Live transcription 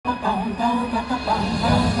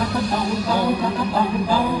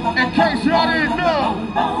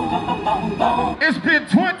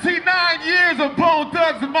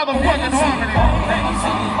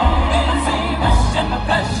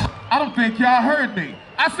y'all heard me.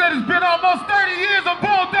 I said it's been almost 30 years of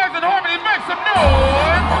Bone Thugs-n-Harmony. Make some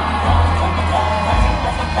noise!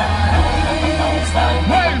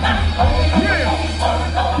 Crazy, real,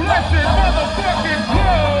 blessed motherfucking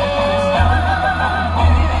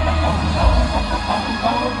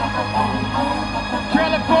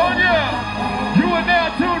California, you are now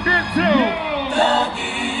tuned into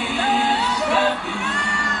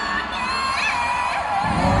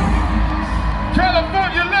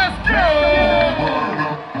California, let's go!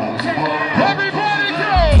 Everybody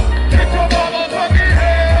go! Get your motherfucking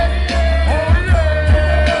head! Oh yeah!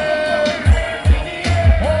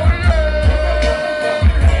 Oh yeah!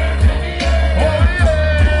 Oh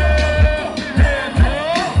yeah!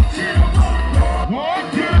 One,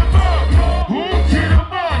 get 'em up! Who get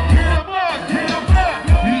 'em up? Get 'em up! Get 'em up!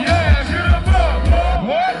 Yeah, get 'em up!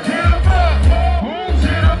 What? Get 'em up! Who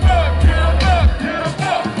get 'em up? Get 'em up! Get 'em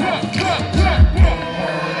up!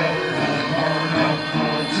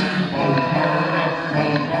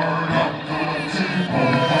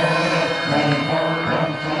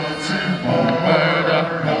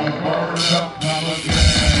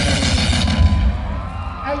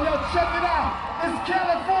 Hey yo, check it out. It's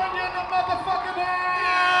California in the motherfucking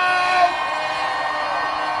house.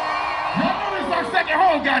 Y'all know this is our second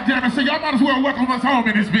home, goddammit, so y'all might as well welcome us home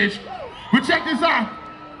in this bitch. But check this out.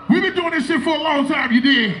 We've been doing this shit for a long time, you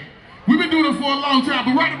did. We've been doing it for a long time,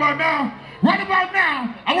 but right about now,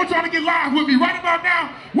 I want y'all to get live with me. Right about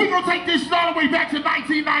now, we're gonna take this shit all the way back to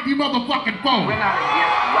 1990 motherfucking 4. We're not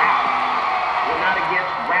against rap. We're not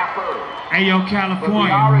against rappers. Hey, yo, California. But we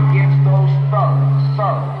are against those thugs.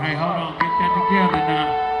 Hey, hold on, get that together now.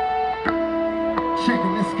 Shake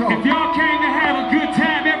it, let's go. If y'all came to have a good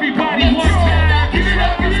time, everybody, one time. Give it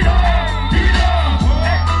up, give it up, give it up.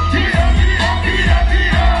 Give it up, give it up, give it up, give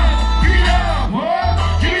it up. Give it up, what?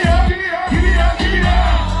 Give it up, give it up, give it up, give it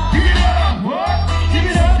up. Give it up, what? Give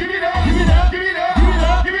it up, give it up, give it up, give it up, give it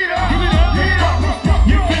up, give it up, give it up, give it up.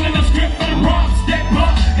 You feeling the script for the rock, step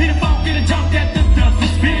up. Hit a phone, get a jump at the dust. The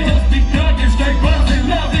spin, just be thugging, straight buzzing,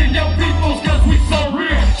 loving your peoples, cause we so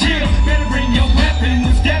real. Chill, better bring your weapon,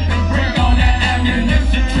 we stepping, bring on that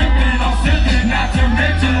ammunition, tripping, I'm sipping, not to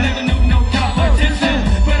mention, living new, no competition.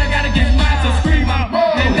 But I gotta get mine, so scream out,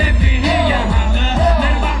 and let me hear ya holler.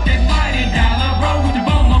 Let about that mighty dollar, roll with the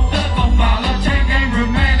bone, no thug, no follow. Chain game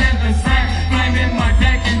remaining the same, flaming my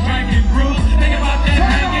deck and drinking brews. Think about that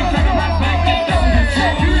hanging, turning my back and throwing the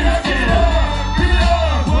truth. Give it up, give it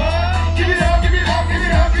up, what? Give it up, give it up, give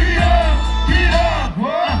it up, give it up, give it up,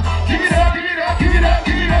 what? Give it up, give it up, give it up,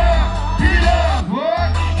 give it up, give it up,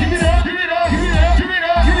 what? Give it up, give it up, give it up, give it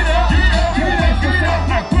up, give it up, give it up, give it up, give it up.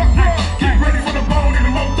 Get ready for the bone and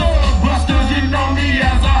the roll thug busters. You know me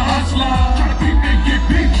as a hustler. Try to beat me, get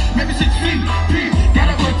beat, maybe 6 feet deep.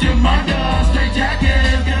 Gotta put your mind up, straight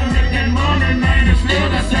jacket, gotta make that money, man. It's still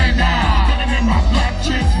the same now. Gotta get my black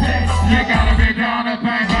chicks vest. You gotta be down to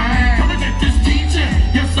bang bang. Come and get this teacher,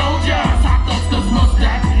 your soldier. Sock those stuff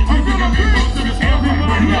mustache. I'm gonna be close to this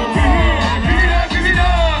everybody. Give it up, give it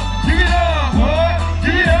up, give it up, what?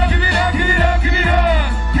 Give it up, give it up, give it up, give it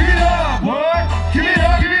up, give it up, what? Give it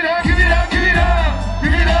up, give it up, give it up, give it up,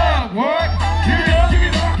 give it up, what? Give it up, give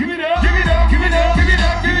it up, give it up, give it up, give it up, give it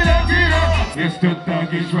up, give it up, give it up. It's the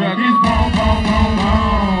thuggish, ruggish, boom, boom, boom,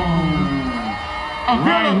 boom. I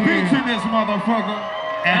feel the beach in this motherfucker.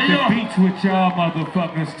 At Hey, the yo. beach with y'all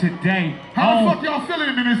motherfuckers today. How the fuck y'all feeling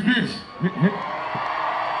in this bitch?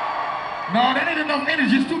 No, that ain't enough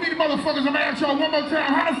energy. It's too many motherfuckers. I'm gonna ask y'all one more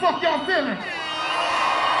time. How the fuck y'all feeling?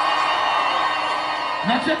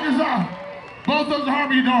 Now check this out. Bone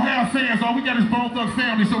Thugs-n-Harmony don't have fans. All we got is Bone Thugs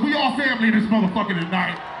family. So we all family in this motherfucker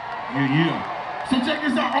tonight. Yeah. So check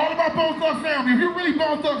this out. All about Bone Thugs family. If you're really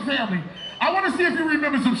Bone Thugs family, I want to see if you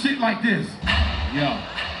remember some shit like this. Yo.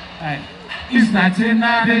 Hey. It's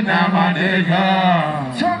 1999, my nigga.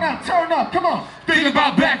 Turn up, come on. Think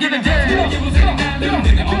about back in the day. You was in the little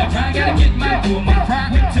nigga on the grind, gotta get my doing my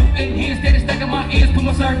pride. With 2 in hands, steady stacking my ears, put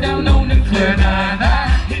my shirt down on the clear.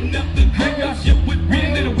 Hitting up the graveyard ship with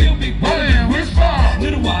real little wheel, big rollin', which bar?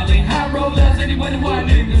 Little Wally, high rollers, anyway, why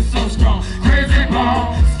niggas so strong? Crazy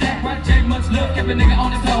ball, stack right, J, much love, kept a nigga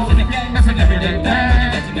on his toes in the game. That's an everyday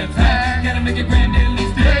thing. Gotta make it grand, at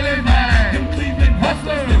least daily, man. Them Cleveland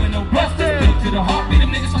hustlers, living no busters. To the heartbeat,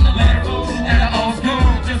 them niggas from the land. And the old school,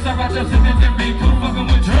 just about your siblings and be cool, fucking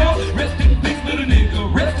with drugs. Rest in peace, little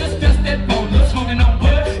nigga. Rest just that boulder, smoking on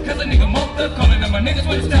bud. Cause a nigga more calling them my niggas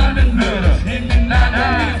when it's time to murder. In the 9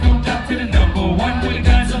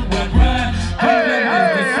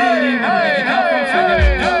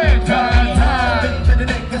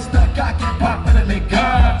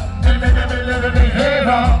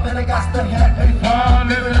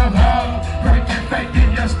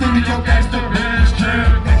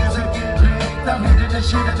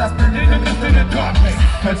 I spend it in the darkness.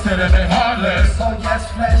 Consider it heartless. Oh yes,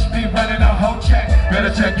 flesh be running a whole check. Better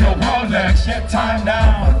check your Rolex. Get time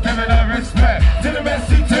now. Give it a respect to the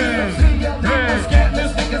messy tears.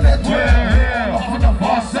 Scantless niggas that dwell off on the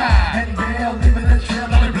far side. And they'll leave it a trail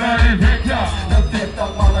of the bloody victim. The fifth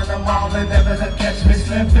of all of them all, and never to catch me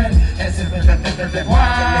slipping. As if it's the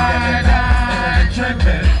wide eye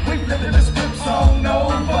tripping. We flipping the script on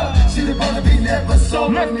over. See the brother be never so.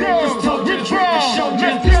 Let's go. We try. Let's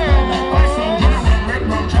go.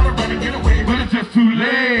 Try to run and get away, but it's just too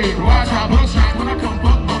late. Watch out, buckshot when I come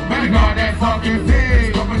better guard that fucking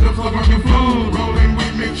thing. Coming up for fucking food, rolling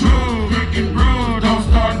with me true, drinking brew, don't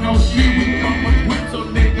start no shit. When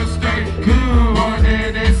some niggas stay cool, one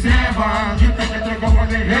day they seven. You think that they're going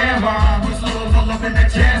to heaven? We souls all up in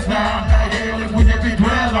that chest now. Hell is when you be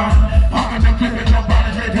dwelling. Popping and flipping,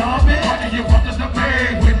 nobody they dumping. Why do you want us to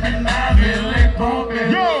pay? With me now, really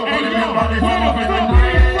bumping. Yo, and nobody bumping the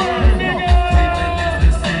brain.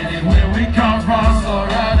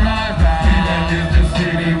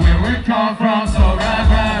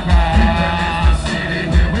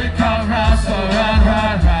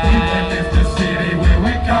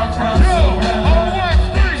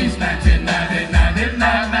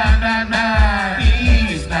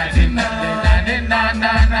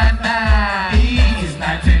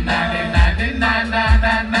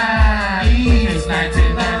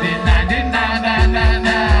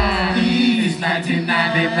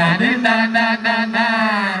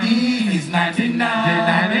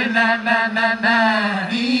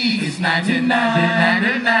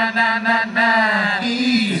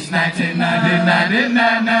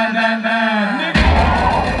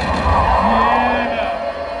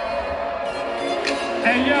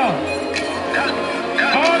 Hey yo,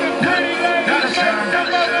 all the pretty ladies, make some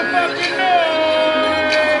motherfucking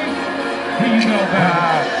noise. Here you go,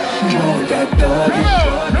 man. She want that doggy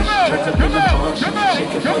shorty, turns up in the function, she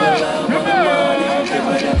can fall in love with the money, give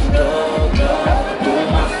her that dog, do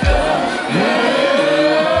my stuff, yeah.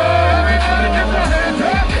 Everybody get your hands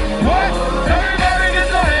up, what? Everybody get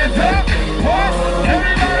your hands up, what?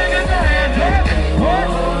 Everybody get your hands up, what?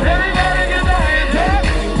 Everybody get your hands up,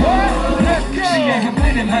 what? Let's go. She ain't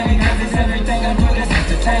complaining, honey, cause it's everything I do. It's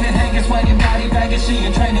entertaining, hanging, swinging, body bagging. She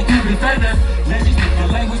in training, you be famous. Let me speak the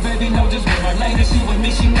language, baby, know just what my lane is. She with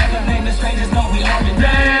me, she never named the strangers, know we all been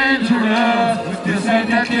dangerous. This ain't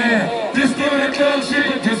that kid, this give it thug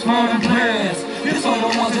shit, just for the players. This for the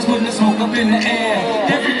ones that's putting the smoke up in the air.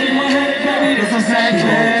 Everything 100, baby, this is sad.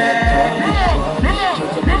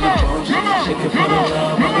 She can fall in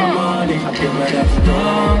love with the money, I give her that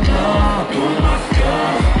dog, do my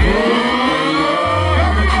stuff, yeah.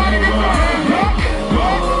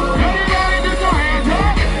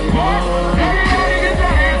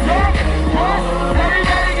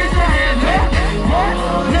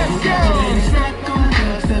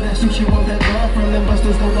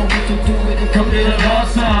 Come get a love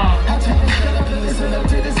song. I tell you shut up and listen up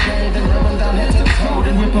to this game. Then run them down head to toe,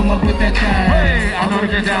 then whip them up with that thing. Hey, I know to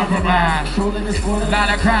get down for mine. Trolling this corner, Lot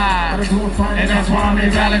of crime, and that's why I'm a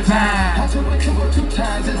Valentine. I told her to her 2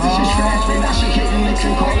 times and then she scratched me. Now she hitting licks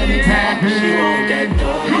and calling me back. She want that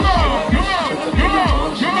dog. Come on, come on, come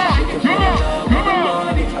on, come on, come on, come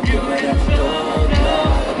on. I give her that dog,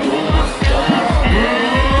 do my stuff,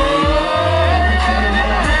 yeah.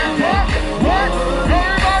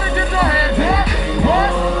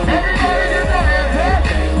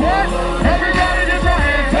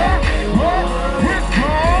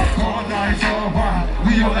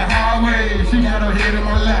 She got her head in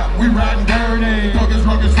my lap, we riding dirty.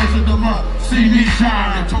 Ruggers, switching them up. See me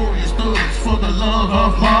shine, notorious thugs for the love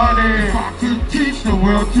of money. If I could teach the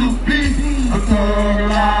world to be a thug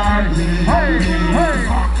like me. Hey, hey.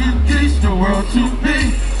 If I could teach the world to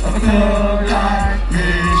be a thug like me.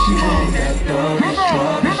 She want that dog,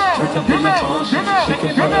 turns up in the function, she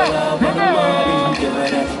can fall in love with the money, I give her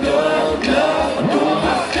that dog, do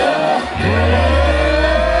my stuff, yeah.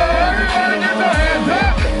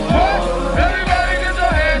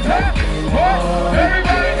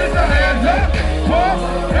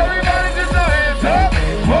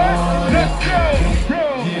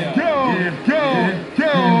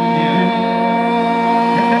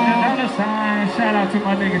 To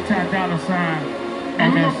my nigga $10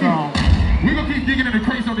 and that song. We gonna keep digging in the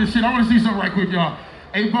crates on this shit. I wanna see something right quick, y'all.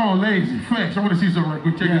 Hey, Bone, Lazy, Flex, I wanna see something right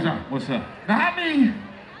quick. Check this out. What's up? Now, how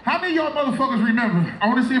many of y'all motherfuckers remember? I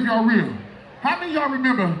wanna see if y'all real. How many of y'all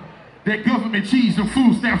remember that government cheese and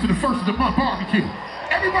food stamps to the first of the month barbecue?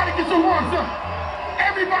 Everybody get your ones up.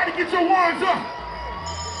 Everybody get your ones up.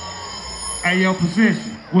 Hey, yo,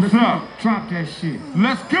 Position. What's up? Drop that shit.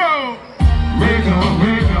 Let's go. Wiggle,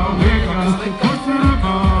 wiggle, wiggle. Push to the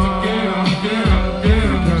bone.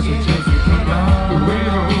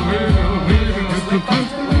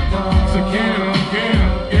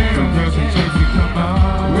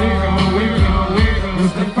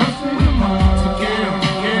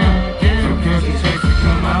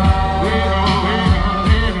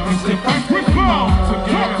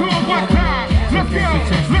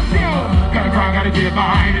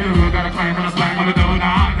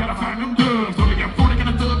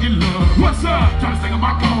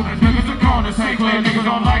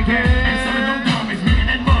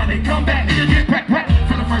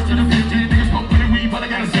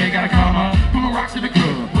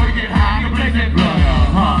 in that blood.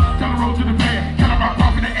 Tell the road to the bed. Got a rock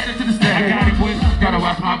off and add it to the stack. I got it quick. Gotta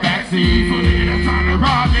watch my backseat. So nigga, that's time to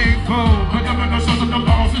ride it. But them no shows up no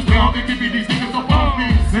losses. They all can give me these niggas up on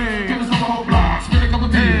me. Get us on the whole block. Spit a couple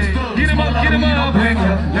teams. Get him up, get him up. Wake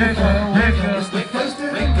up, wake up, wake up. It's the first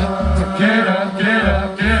to wake up. So get up, get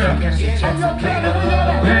up, get up. Wake up, wake up,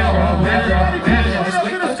 wake up, wake up. It's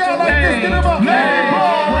the first to wake up.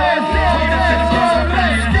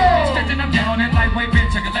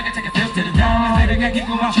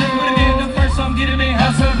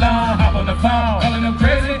 Hop on the phone, calling them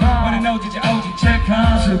crazy. Wanna know did your OG check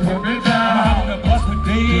on? Put me down. I'm on the bus with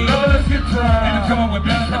me. Let's get dry. And I'm coming with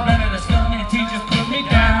blood, the blood of the scum. And the teachers put me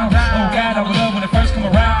down. Oh God, I was love when it first come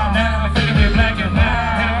around. Now I'm feeling it black and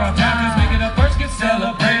white. And around time, cause making up first get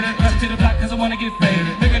celebrated. Rush to the block cause I wanna get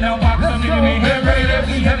faded. Nigga don't walk, some nigga be hair rated.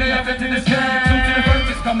 We have it up into the sky. Two to the first,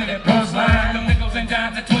 just come to that post line. Them nickels and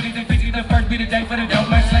dimes, the 20s and 50s. The first be the day for the dope,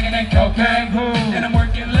 like slanging that cocaine. And I'm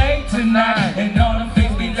working late tonight. And all them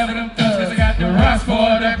things be loving them thugs. Cause I got the rocks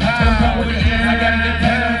for the power. I gotta get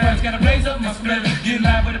paid on first, gotta blaze up my split. Get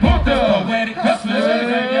live with the book up, poetic hustlers.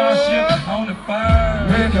 Y'all shit on the fire.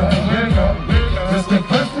 Wake up, wake up, wake up. It's the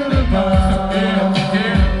first to the bar.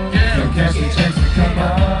 So catch the checks to come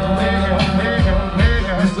out. Wake up, wake up,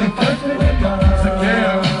 wake up. It's the first to the bar. So get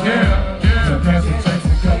up, get up, get up. So catch the checks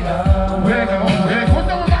to come out. Wake up, wake up. What's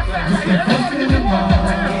that about that? It's the first to the bar.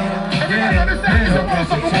 Everybody understand this? Come on,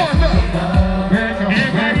 some more. Wake up,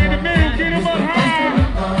 everybody in the middle, get him up high.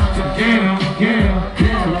 So get up, get up,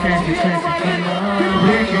 get up. So catch the checks to come out.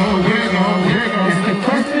 Wake up, wake up, wake up. It's the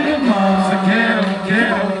first to the bar. So get up,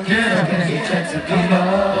 get up, get up. So catch the checks to come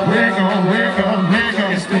out. Wake up, wake up, wake up.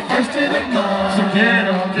 It's the first to the bar. So get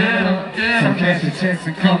up, get up, get up. So catch the checks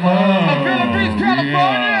to come out. Philippines,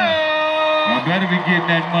 California. I better be getting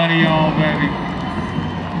that money on, baby.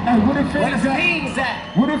 Hey, where the fiends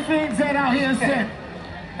at? Where the fiends at out here in San?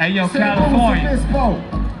 Hey yo, California.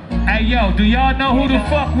 Hey yo, do y'all know who the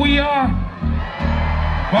fuck we are?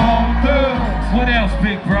 Bone Thugs. What else,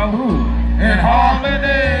 big bro? And Harmony.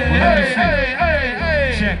 Hey, hey, hey,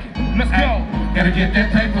 hey. Check it. Let's go. Gotta get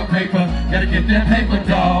that paper, paper. Gotta get that paper,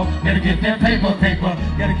 dog. Gotta get that paper, paper.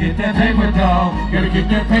 Gotta get that paper, dog. Gotta get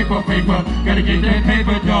that paper, paper. Gotta get that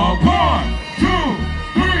paper, dog. 1, 2,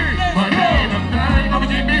 3. My name, I'ma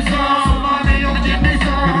get me some money. I'ma get me some.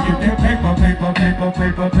 Gotta get that paper, paper, paper,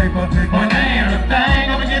 paper, paper, paper. My name,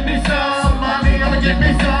 I'ma get me some money. I'ma get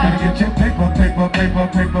me some. Gotta get your paper, paper, paper,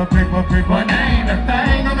 paper, paper, paper. My name,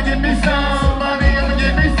 I'ma get me some money. I'ma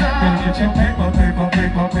get me some. Gotta get your paper, paper,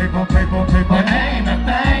 paper, paper, paper, paper. My name,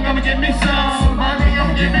 I'ma get me some money.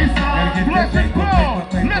 I'ma get me some. Let's go.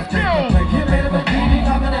 Let's go.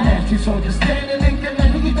 So just standing in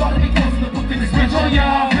command, who you thought it'd be close to the book in this bitch on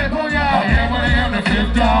y'all, I am what I am, the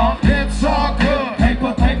fifth dog. It's all good.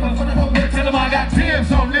 paper, paper for the whole bitch. Tell them I got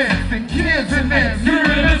tears on this and kids in this. You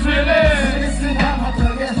realist, realist.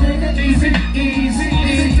 Easy, easy,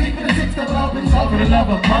 easy. For the six double opens, all for the love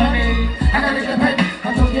of money. I gotta get paper,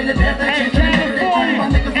 I'm gonna get it there. Hey, California,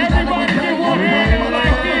 everybody get one hand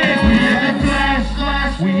like this. We in the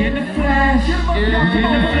flash, We in the flash. We in the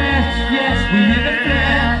flash. Yes, we in the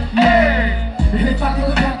flash. If I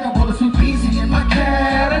look back, I roll too easy in my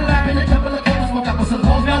Cadillac. In a couple of corners, smoke up with some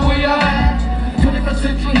hoes. Now we are 21st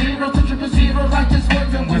century heroes, to triple zero, righteous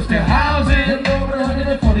ones, and with their housing. And over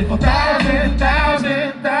 144,000,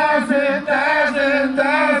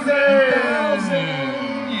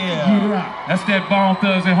 That's that Bone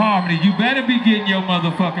Thugs and Harmony. You better be getting your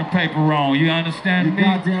motherfucking paper on. You understand You me?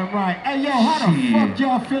 goddamn right. Hey, yo, how the fuck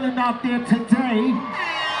y'all feeling out there today?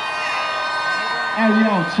 Hey,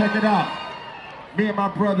 yo, check it out. Me and my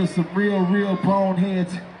brothers, some real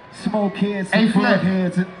boneheads, smoke heads, Hey, some Fleck. plug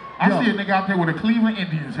heads. I see a nigga out there with a Cleveland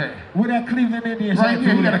Indians hat. Where that Cleveland Indians Right at?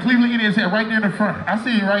 here, he got a Cleveland Indians hat right there in the front. I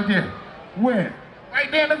see you right there. Where? Right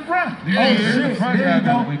there in the front. Oh, shit, there you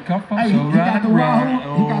go. We come from Hey, so he got the right.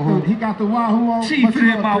 Wahoo. He got the Wahoo on. Chief it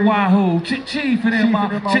in my Wahoo. Chief it in my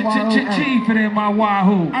Chief it in my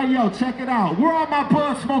Wahoo. Hey, yo, check it out. Where all my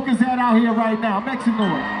bud smokers at out here right now? Make some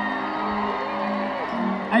noise.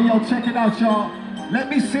 Hey, yo, check it out, y'all. Let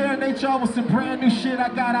me serenade y'all with some brand new shit I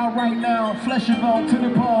got out right now. Flesh and bone to the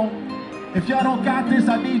bone. If y'all don't got this,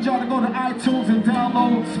 I need y'all to go to iTunes and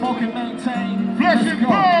download Smoke and Maintain. Flesh and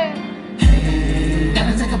bone.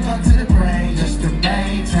 Gotta take a blunt to the brain just to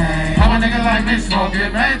maintain. How a nigga like me smoke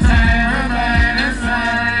it, maintain, remain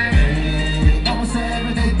insane. Almost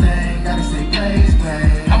everyday thing, gotta stay blaze.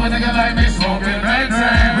 How a nigga like me smoke it,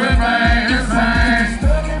 maintain, remain insane.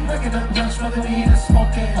 Stuck breaking up blunts, smoking weed and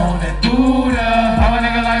smoking on that Buddha. How a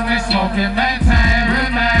nigga like me smoke it, maintain,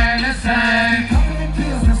 remain insane. Popping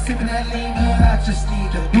pills and sipping that lean, I just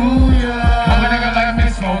need a Booyah.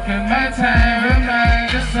 maintain,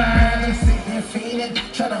 remain the same. Sitting here feeling,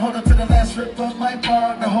 trying to hold on to the last rip of my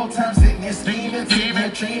bar. The whole time sitting here steaming, sitting here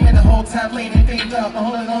dreaming. The whole time leaning things up,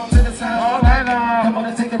 holding on to the time. All night long. Come on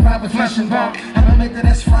and take a ride with flesh and bone. I'ma make that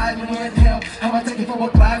that's fried when you inhale. I'ma take it for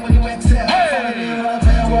a glide when you exhale.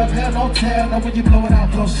 Uphill, no tell. Know when you blow it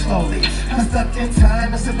out, blow slowly. I'm stuck in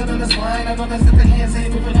time, I'm sipping on this wine. I know that's if the hands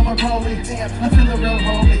ain't moving on my rolling. Damn, I feel it real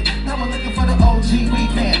holy. Now I'm looking for the OG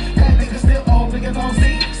weekend. That nigga still old, nigga don't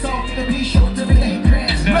see. So nigga be short to the 8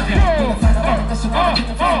 grand. Let's go!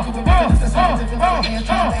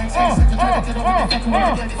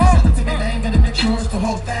 The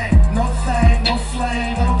whole thing, no thing, no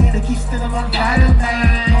flame. I don't get it, keep still on my vital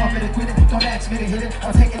thing. No, I'm gonna quit it, don't ask me to hit it.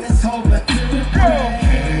 I'm taking this whole but gotta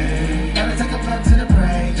take a blunt to the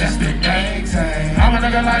brain, just to maintain. I'm a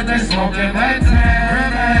nigga like they smoking, maintain,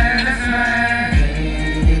 remain the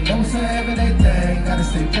same. Don't say everyday thing, gotta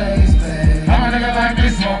stay blazed, babe. I'm a nigga like they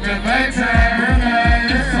smoking, maintain, remain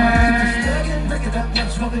the same. Break it up,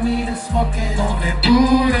 let's smoke weed and smoking on that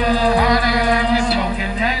Buddha. I'm a nigga like they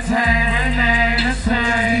smoking, maintain, remain the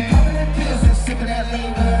same. Popping that pills and sipping that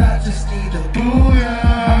lean, but I just need a Booyah.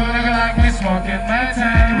 I'm a nigga like they smoking,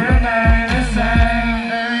 maintain, remain the same.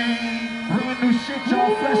 Bringing new shit,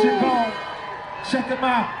 y'all, fresh and bone. Check them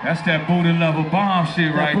out. That's that Buddha level bomb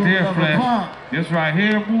shit right there, Flesh. This right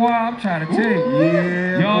here, boy, I'm trying to tell you.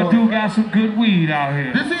 Yeah, y'all do got some good weed out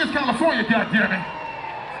here. This is California, goddammit.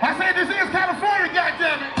 I said this is California,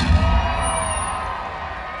 goddammit.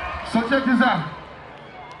 So check this out.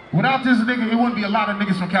 Without this nigga, it wouldn't be a lot of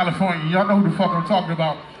niggas from California. Y'all know who the fuck I'm talking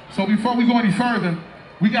about. So before we go any further,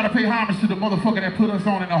 we gotta pay homage to the motherfucker that put us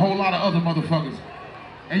on and a whole lot of other motherfuckers.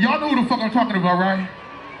 And y'all know who the fuck I'm talking about, right?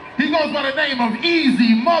 He goes by the name of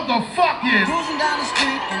Easy Motherfucking. Cruising down the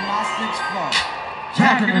street in my 6th floor.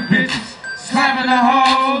 Jacking the bitches, slapping the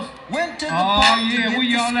hoes. Went to the Oh park to yeah, get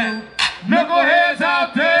we the all scoop. that. Knuckleheads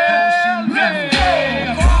out there. Let's go.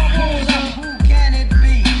 Car pulls up, who can it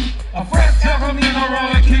be? A fresh Sacramento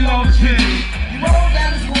roller kilo G. He rolled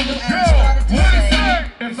down his window and started to What he say,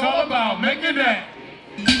 say? It's all about making that.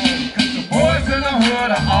 Cause the boys in the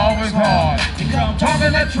hood are always hard. You come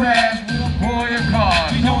talking that trash, we'll pull your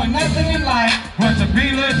card. "We knowing nothing in life." But to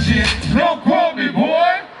be legit, don't quote me,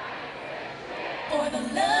 boy. For the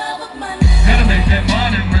love of money. Gotta make that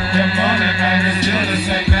money, man. That money, man, it's still the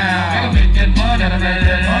same now. Gotta make that money, gotta make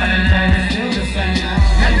that money, man, it's still the same now.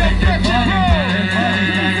 Gotta make that money, man, that money,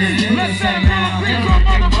 man, it's still the same now. Gotta make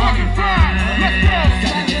that motherfucking fine. Let's go.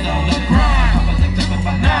 Gotta get on the grind. Papa licked up in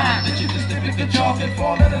my nine. The cheapest to pick a job and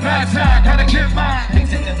fall at the Night time, gotta get mine.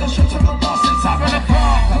 Mixing in the shorts of the lost and top of the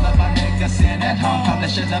palm. Call up my nigga sitting at home.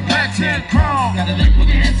 Polishing the back 10 chrome. Gotta lick with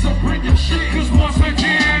your hands, so bring your shit. Cause once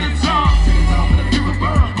again, it's on.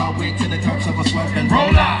 My way to the curb, so I swerve and roll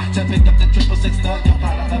Roller. out. To pick up the 666 thug, you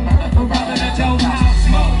follow the murder for robbing a Joe house.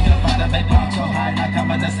 Smoke, the bottom may pop so high. Now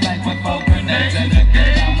come in the slang with 4 grenades in the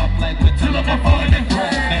game. I'ma play with two of my phone and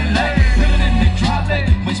grab and lay. Put it in the traffic.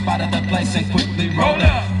 We spotted the place and quickly rolled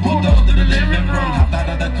up. Pulled up to the living room, hopped out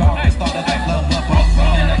of the car and started that blow up.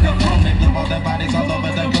 In like a room, they blew all the bodies all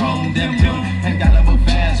over the room. Them too, and gotta move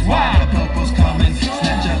fast. Why? The purple's coming,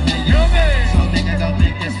 snatch up niggas. So niggas don't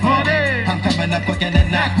think it's funny. I'm coming up quicker than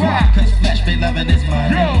not quite. Cause Flash be loving his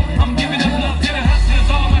money. Yo, I'm giving up love to the hustlers,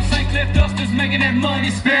 all my St. Clair dusters, making that money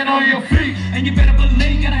spin on your feet. And you better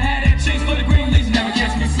believe, gotta have that chase for the green leaves, never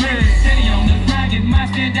catch me sleep. Steady on the grind, get my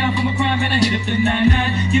stand down from a crime, and I hit up the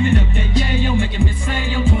 99. Giving up that yeah, yo, making me say,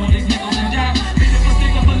 yo, 20 these nickels and dime. Pick up a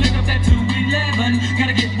stick up a lick up that 211.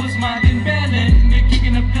 Gotta get what's mine and bailing. They're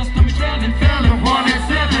kicking up dust, I'm trailing, failing 1 and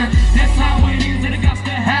 7. That's how it is, and I got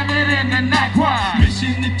to have it in the night. Why?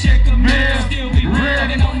 Mission to check a mail, still be real.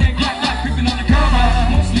 On that clock, creeping on the cover.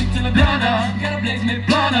 Won't sleep till I done up. Gotta blaze me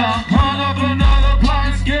blunder. Run up another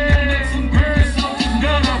block, scared. Make some burgers, so just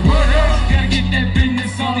gonna put up. Gotta get that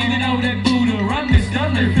business on, even though that Buddha run this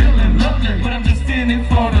done. They feeling lovely, but I'm just in it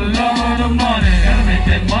for the love of the money. Gotta make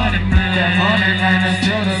that money, man. That money, man, it's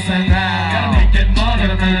still the same now. Gotta make that money,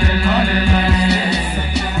 gotta make that money, man.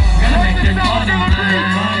 Gotta make that money, man. That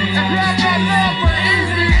money, man.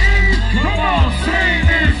 Come on, sing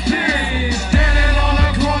this shit. Standing on the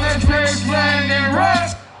corner, straight slang and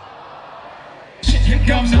rush. Here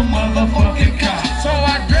comes the motherfucking cop. So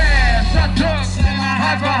I dash, I duck, and I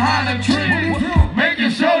hide behind a tree,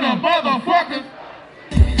 making sure the motherfuckers.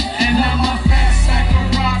 And now my fat sack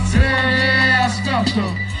of rocks. Yeah, I stuffed the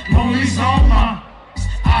police on my.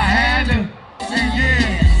 I had to say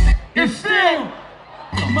yeah. It's still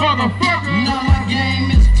motherfucker. Now my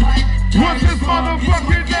game is tight. What's his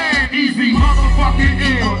motherfucking name? Easy motherfucking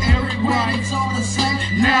ill. Everybody. It's all the same.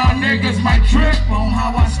 Now niggas might trip On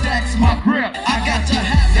how I stacks my my grip. I got to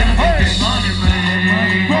have Gotta that. make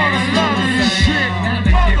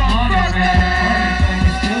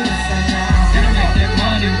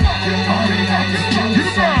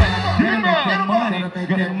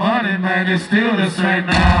money, man, it's still the same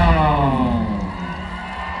now.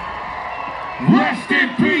 Rest in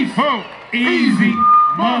peace, Easy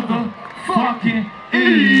motherfucking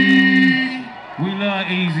E. We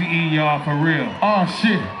love Easy E, y'all, for real. Oh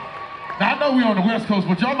shit. Now I know we on the West Coast,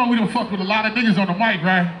 but y'all know we done fuck with a lot of niggas on the mic,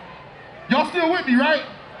 right? Y'all still with me, right?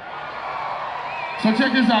 So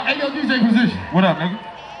check this out. Hey, yo, DJ Position. What up, nigga?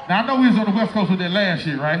 Now I know we was on the West Coast with that last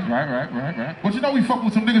shit, right? Right. But you know we fuck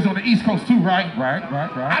with some niggas on the East Coast too, right? Right.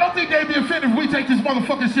 I don't think they'd be offended if we take this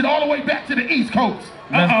motherfucking shit all the way back to the East Coast.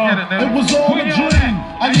 Let's get it, nigga. It was all a dream.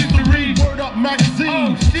 I used to read Word Up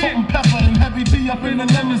magazine. Salt and pepper and heavy D up in the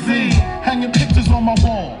limousine. Hanging pictures on my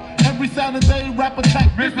wall. Every Saturday, rap attack.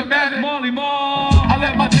 Mr. Magic, Molly Mall. I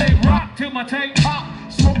let my tape rock till my tape pop.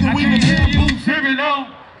 Smoking weed and hear you boots. singing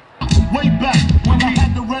on. Way back when I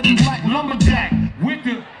had the red and black lumberjack. With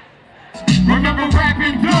the remember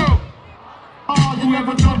rapping dope. Oh, you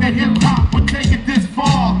ever thought that hip hop would take it this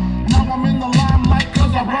far? Now I'm in the limelight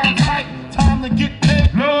cause I rhyme tight. Time to get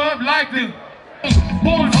paid. Blow up like the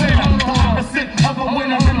Born sinner, opposite of a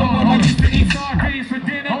winner. I used to eat sardines for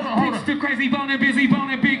dinner. Hold on. Too crazy bone and busy bone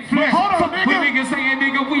and big flesh. Hold on, Fuck nigga. with niggas saying,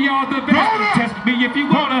 nigga, we are the best. Hold on. Test me if you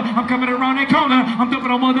wanna. I'm coming around that corner. I'm dumping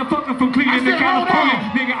on motherfucker from Cleveland to I said, hold California.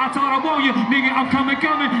 on. Nigga, I thought I want you. Nigga, I'm coming.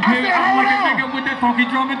 Nigga, said, I'm hold like a on. nigga with that funky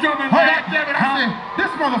drumming. Hold on, damn it, I said, this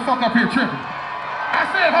motherfucker up here tripping. I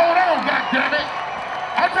said, hold on, goddammit.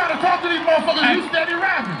 I'm trying to talk to these motherfuckers, you steady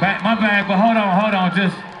rapping. My bad, but hold on,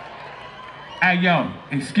 just. Hey, yo,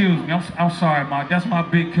 excuse me, I'm sorry, Mark, that's my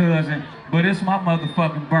big cousin, but it's my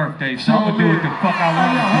motherfucking birthday, so I'm gonna do what the fuck I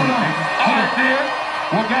want to do, nigga.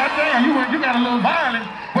 Well, goddamn, you got a little violent.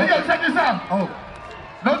 Well, yo, check this out.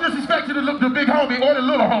 No disrespect to the big homie or the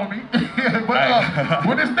little homie, but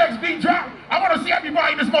when this next beat drop, I want to see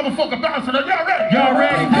everybody in this motherfucker bouncing. Are y'all ready? Y'all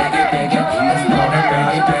ready?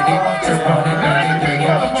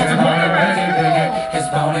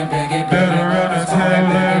 Better run and tell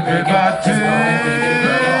everybody.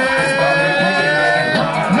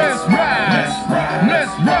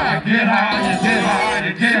 Let's ride. Get high, get high, get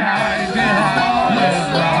high, get high.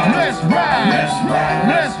 Let's ride.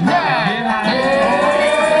 Let's ride.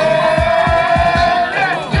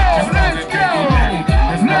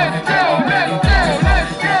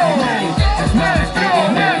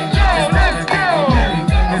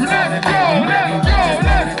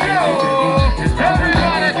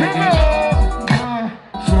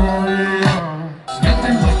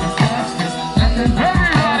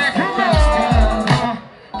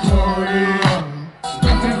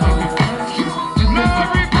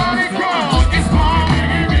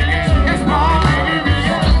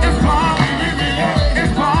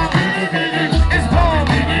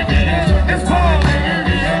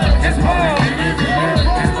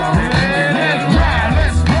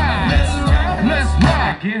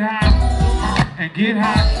 Get high. Get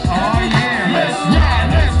hot, oh yeah. Let's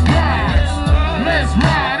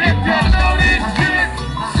ride. If y'all know this shit,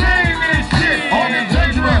 sing this shit. All the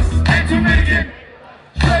dangerous, ain't too many get.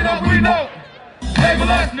 Straight up, we know. Label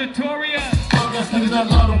us Notorious. Y'all niggas that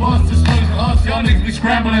love the bus, just crazy us. Y'all niggas be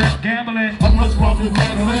scrambling. Gambling. I'm what's wrong with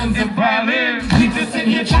mandolins and violins. We just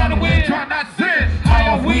sitting here trying to win. Try not to sin. High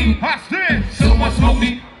off weed. I sin. So much smoke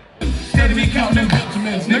me. Steady be counting them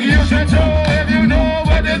Benjamins. Nigga, you should know if you know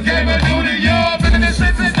what this game will do to you. Been in this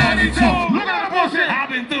shit since 92. Look at the bullshit. I've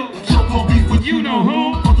been through. Choco beef with You know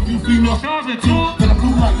who? Fuck a few female Stars are two. Then I'm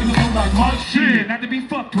blue like in the blue like Mike. Shit, not to be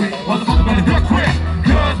fucked with. Motherfucker better duck quick.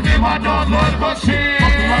 Cause me and my dog love but shit.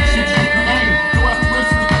 Fuck the rock shit, shoot the name. No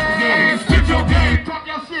aspirations, keep the game. Spit your game. Talk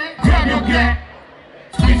your shit. Grab your gat.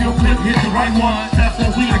 Squeeze your clip, hit the right one. Pass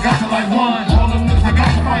that weed, I got you like one. All them niggas, I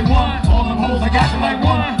got you like one. All them hoes, I got you like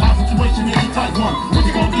one. My situation is a tight one. What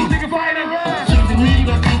you gonna do? Nigga fight and run. Changing me,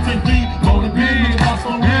 let's do take me. Roll the big, nigga, bounce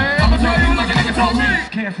on me. I'ma tell you like a nigga told me.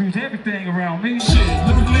 Can't freeze everything around me. Shit,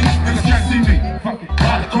 literally, niggas can't see me. Fuck it.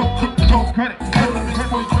 Ride it, cook, credit. Hold them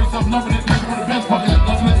niggas, boys, trace up, loving it, nigga with the best fucking.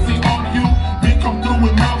 Doesn't it see all of you? Big come through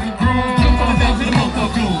with mouths and grooves. Jump on the down to the most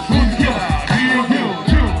of you. Who's the killer?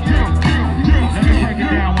 Let me break it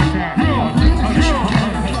down one time.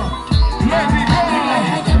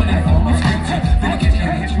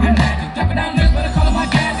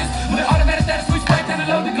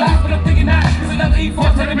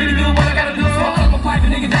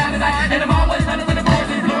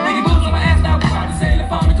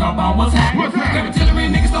 What's happening? Artillery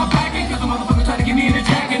niggas start backing, cause the motherfucker tried to get me in the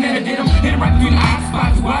jacket, and then I did him. Hit him right between the eyes,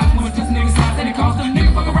 spots, watch. When this nigga size that it cost him,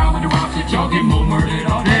 nigga fuck around with the wrong shit, y'all get more murdered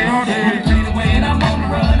all day. When you clean away and I'm on the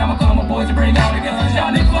run, I'ma call my boys to bring all the guns.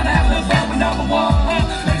 Y'all niggas wanna have a little fun with number one.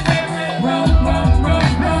 Let's get it. Run.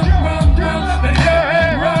 Let's get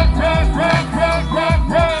it. Run.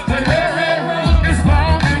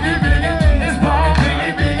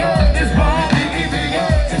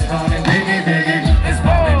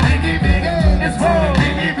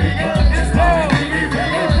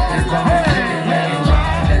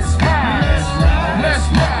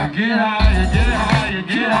 get higher, get higher,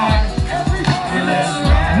 get higher. Let's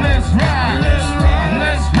rock, let's rock.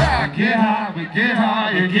 Get high, we get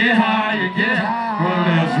higher, get higher, get higher. Well,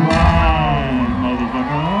 let's ride,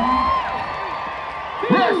 motherfucker.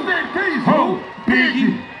 Rest in peace, ho,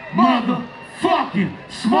 Biggie, motherfucking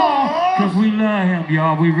Small. Cause we love him,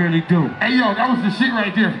 y'all, we really do. Hey, yo, that was the shit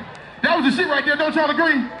right there. That was the shit right there, don't y'all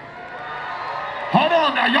agree? Hold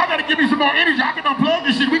on now, y'all gotta give me some more energy. I can unplug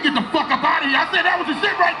this shit, we get the fuck up out of here. I said that was the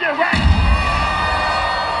shit right there, right?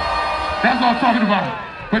 That's what I'm talking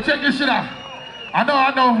about. But check this shit out. I know,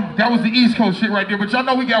 that was the East Coast shit right there, but y'all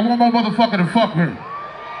know we got one more motherfucker to fuck with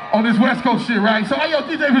on this West Coast shit, right? So, hey, yo,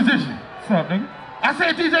 DJ Position. What's up, nigga? I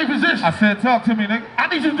said DJ Position. I said talk to me, nigga. I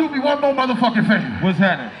need you to do me one more motherfucking favor. What's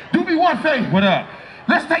happening? Do me one favor. What up?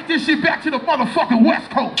 Let's take this shit back to the motherfucking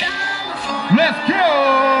West Coast. Let's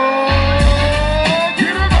go!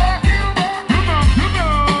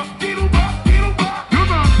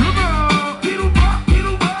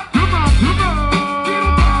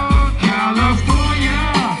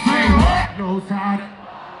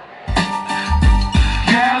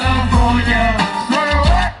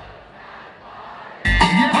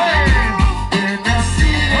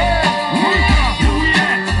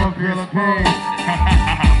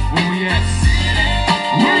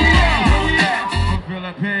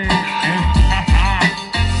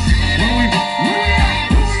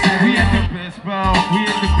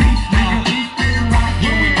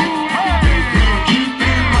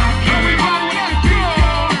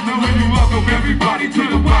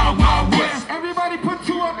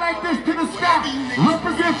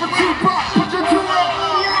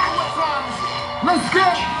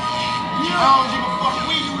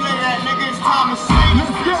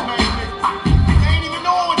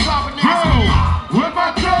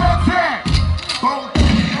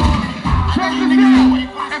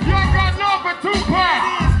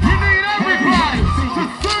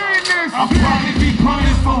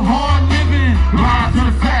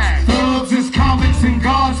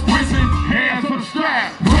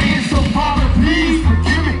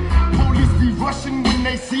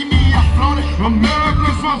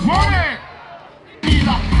 America's most wanted.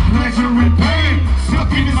 Pleasure and pain,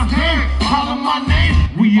 stuck in this game. Holler my name,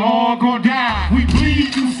 we all gon' die. We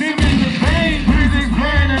bleed through sin in the vein. Prison's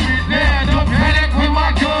playing in it now. Don't panic when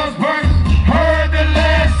my guns burst. Heard the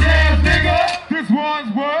last chance, nigga. This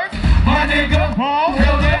one's worse. My nigga, Paul,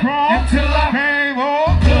 held it until I came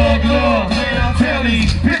home. Thug love, tell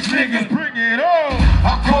these bitch niggas, bring it on.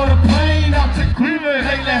 I caught a plane out to Cleveland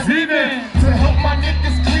late last evening to help my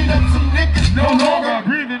niggas clean up some niggas no longer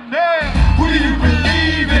breathing down. Who do you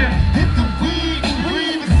believe in? Hit the weed and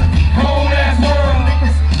breathe. It's a cold ass world,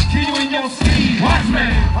 niggas. Keep you in your sleep. Watch me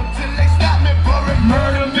until they stop me for a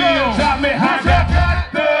murder meal. Drop me high,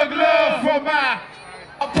 thug love for my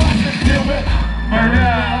opponents. Deal with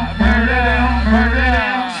murder, murder, murder.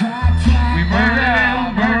 We murder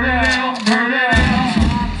down, murder down, murder down,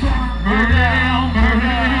 murder down, murder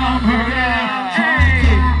down, murder down.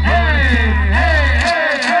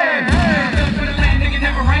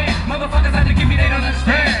 Motherfuckers had to give me, they don't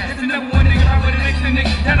understand. It's the number one nigga, I would have next to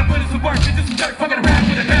nigga. Down to put it some work, it's just some dirt, fucking around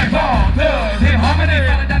with a bag ball. Thugs, hit harmony,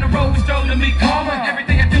 follow down the road, we stroll to meet karma.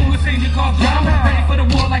 Everything I do is seem to cause drama. Ready for the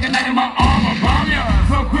war like a knight in my armor. Bomb ya,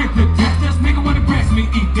 so quick to test us, nigga wanna press me,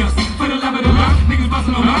 eat dust. For the love of the love, niggas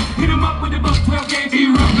bustin' on us. Hit 'em up with the bus 12 gauge,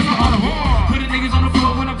 E-Rock, this is all the war. Put the niggas on the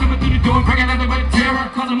floor when I'm coming through the door, breaking nothing but terror.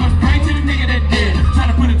 Cause I must pray to the nigga that did. Try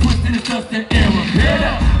to put a twist in the stuff that error. Head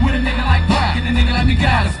up with a nigga like Pop, get a nigga like me,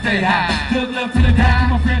 gotta stay high. Thug love to the die,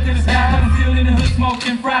 my friend to the sky. But I'm still in the hood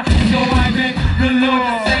smoking fry. So I beg the Lord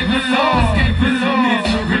to save us all. Escape from some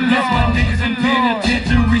misery. That's my niggas in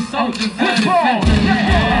penitentiary soldiers out of century.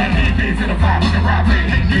 To the fire with the robbery,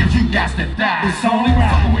 niggas, you got to die. It's only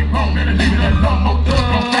right. Fucking with wrong, better leave it alone. No thug,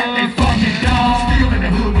 no fact, they fucking dumb. Still in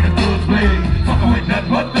the hood with the thugs bleeding. Fucking with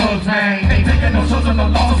nothing but thugs, man. Ain't taking no shows on the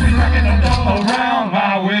laws, we rocking them dumb around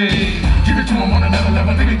my way. Give it to them on another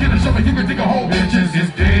level, nigga, get a shovel, you can dig a hole, bitches,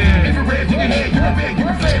 it's dead. Infrared, you can head, you can beg, you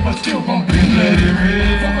can flame, but still gon' be bloody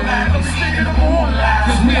red. Fuck a line, I'm sticking the moonlight.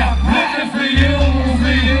 Cause we are looking for you,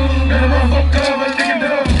 for you. Better run for cover, nigga,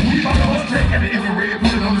 dub. We follow us, take at the infrared,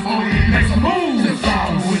 put it on his forehead, make some moves. It's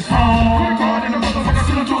all with home. Quick hard in the motherfucker,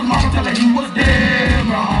 shoot him to his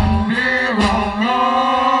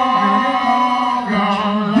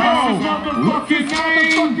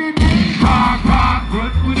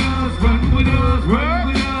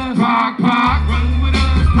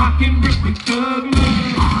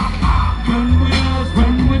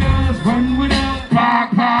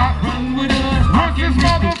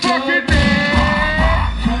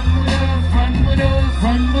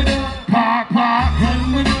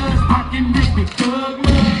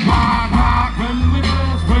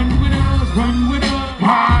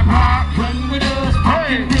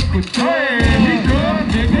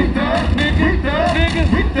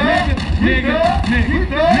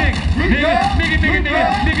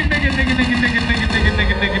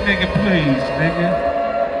nigga, please, nigga.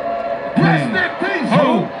 Rest in peace.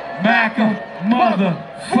 Oh, Macca,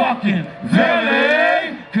 motherfucking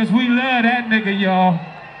Valley. Cause we love that nigga, y'all.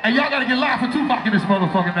 And y'all gotta get live for Tupac in this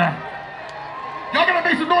motherfucker now. Y'all gotta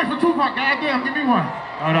make some noise for Tupac, goddamn, give me one.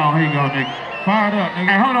 Hold on, here you go, nigga. Fired up, nigga.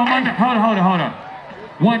 Hey, hold on.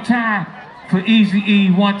 One time for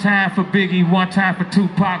Eazy-E, one time for Biggie, one time for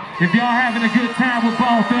Tupac. If y'all having a good time with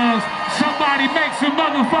Bone Thugs, somebody make some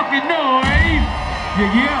motherfucking noise.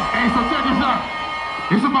 Yeah. Hey, so check this out.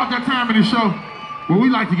 It's about that time in the show where we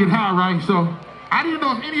like to get high, right? So I didn't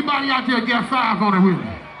know if anybody out there got 5 on it with me.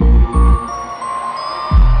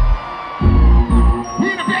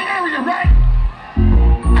 We in the Bay Area, right?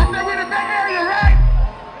 I said we in the Bay Area, right?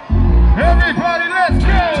 Everybody, let's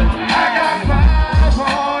go. I got 5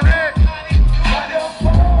 on it.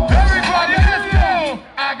 Everybody, let's go.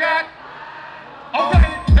 I got.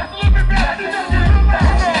 Okay, that's a little bit better. I need that to be a little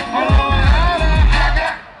louder. One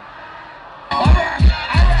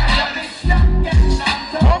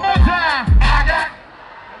more time. I got.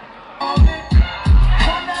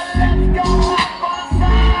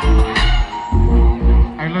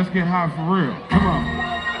 Hey, let's get high for real. Come on.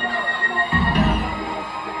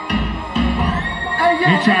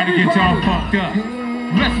 He trying to get y'all fucked up.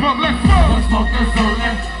 Let's smoke, let's smoke. But smokers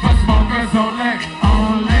only, but smokers only,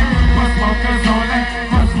 only. But smokers only,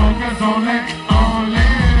 but smokers only, only.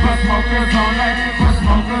 But smokers only, but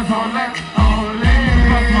smokers only, only.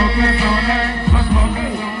 But smokers only, but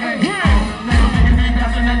smokers only. Some niggas be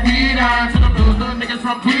passing that weed on to the blues, little niggas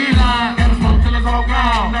from P-Line. Gotta smoke till it's all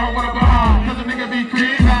gone. Never wanna ball, cause a nigga be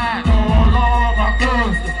creeping. Oh Lord, my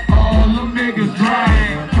thirst. All them niggas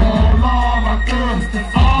drink. Oh Lord, my thirst.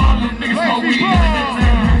 All them niggas smoke weed.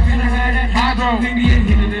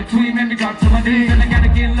 Tweet made me drop to my knees, and I gotta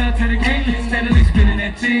get love to the game. Steadily spinning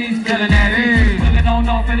that cheese, spilling that ease. Pulling on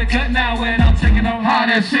off in the cut now when I'm checking on how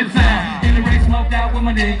that shit sound. In the race, smoked out with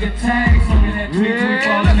my nigga Tank. Smoking that tweet,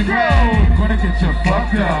 fall in the grove. Wanna get you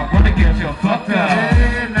fucked up, wanna get you fucked up.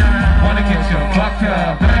 Wanna get you fucked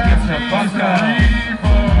up, wanna get you fucked up.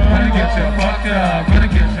 Wanna get you fucked up,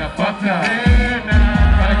 wanna get you fucked up.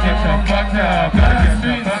 Wanna get you fucked up, wanna get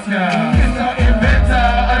you fucked up. It's the inventor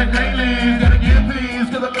of the great leagues, gotta give please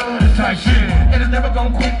to the Lord type shit. And it's never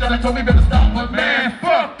gonna quit, till I told me better stop, but man,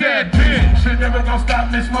 fuck that bitch. Shit never gonna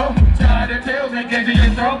stop me smoke. Tired that tails and get to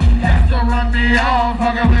your throat. Has to run me off,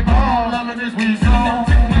 fucking with ball, loving this weed song.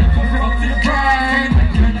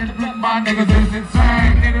 My niggas is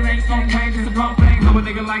insane. Niggas ain't gon' change, it's a complaint. Know a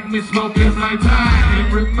nigga like me smoke is like time. It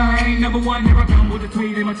remain number one, here I come with a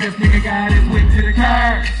tweet in my chest. Nigga got his whip to the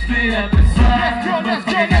car. Split up the side. Let's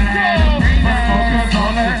go. But smokers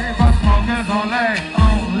only, but smokers only,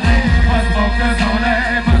 only. But smokers only,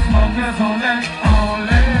 but smokers only,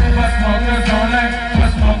 only. But smokers only, but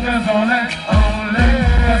smokers only, only.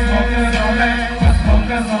 But smokers only, but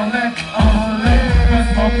smokers only, only. But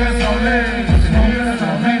smokers only, but smokers only.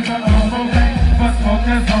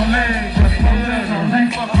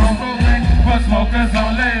 But smokers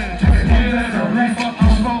only, but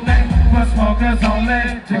smokers only, but smokers only,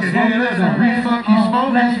 but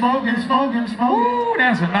smokers only, Ooh,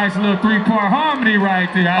 that's a nice little 3-part harmony right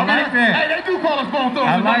there. I like that. Hey, they do call us Bone Thugs.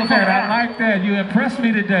 I like that. You impressed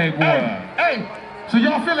me today, boy. Hey, so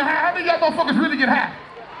y'all feeling high? How many of y'all motherfuckers really get high?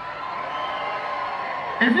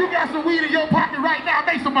 If you got some weed in your pocket right now,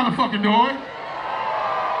 make some motherfucking noise.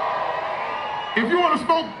 If you want to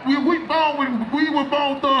smoke, we with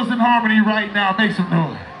Bone Thugs in harmony right now, make some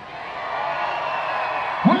noise.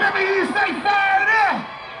 Well, let me hear you say fired up.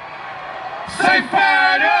 Say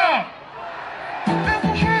fired up.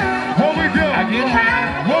 What we do? I get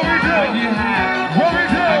high. What we do? I get high. What we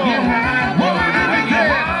do? I get high. What we do? We can.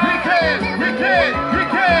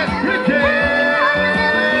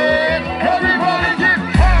 Everybody get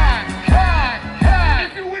high.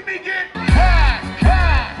 If you with me, get high.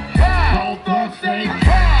 Bone Thugs say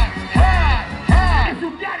high. If you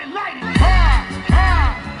got it, light it.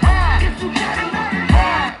 High. If you got it, light it.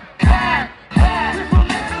 High. If you let it get high.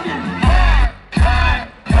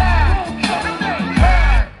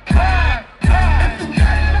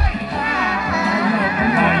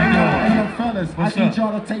 I need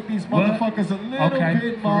y'all to take these motherfuckers a little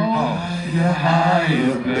bit more. You're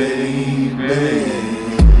higher, baby.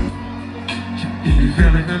 You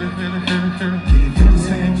feel it?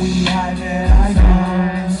 Saying we high, that I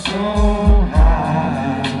am so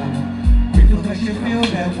high. We can make you feel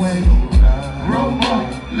that way. Roll more,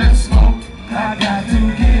 let's smoke. I got to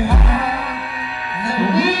get high. So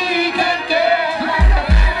we can get like a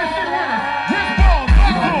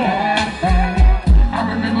I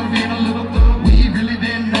remember being a little thug. We really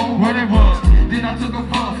didn't know what it was. Then I I took a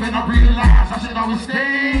puff and I realized I should always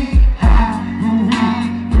stay high.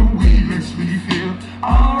 The weed makes me feel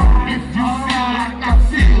alright. If you feel like I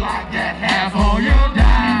feel like that, half on your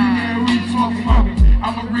dime. Yeah, weed smoking.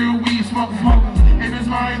 I'm a real weed smoker. If it's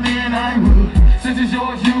mine, then I would. Since it's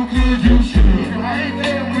yours, you could, you should. If I ain't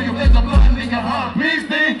there for you, let the blood, nigga, please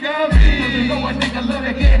think of me. Cause you know a nigga love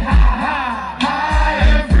to get high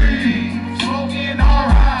and free. Smoking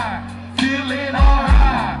alright, feeling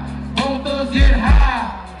alright. Both us get high,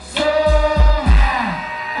 so high,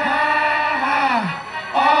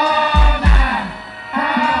 all night.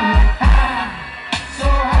 High, so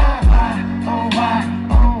high, oh why,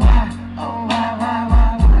 oh why, oh why.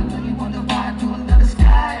 I know you wonder why I do another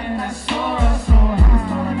sky and I soar. I'm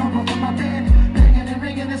falling over from my bed, banging and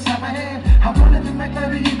ringing inside my head. I wanted to make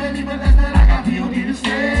love to you, baby, but that's not I got POD to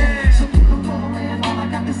stay. So people go away and all I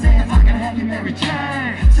got to say is I can have you Mary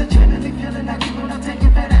Jane. So genuinely feeling like you wanna take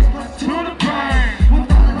your fat ass plus to the brain.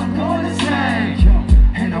 Without it, I'm going insane.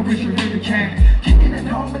 And I wish you really came. Kicking it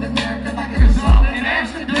home in America like it was all in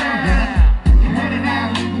Amsterdam. You heard it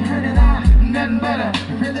out, nothing better.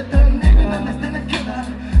 You really the nigga, nothing less than a killer.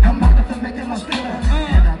 I'm out of making my spiller.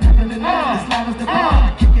 And I'm ripping it out as loud as the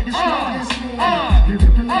bar. Kick it as strong as me. You're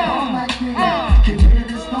ripping it all like me. Kick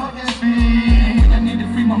it as strong as me. When I need to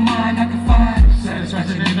free my mind, I can find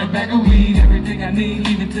satisfaction in a bag of weed. Everything I need,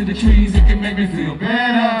 leave it to the trees. It can make me feel better.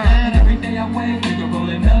 And every day I wake, nigga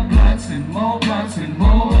rolling up blunts and more blunts and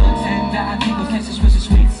more blunts. And I need those cases, switches,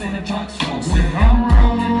 sweets in a drunk smoke. When I'm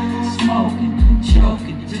rolling, smoking,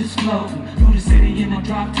 choking, just floating through the city in a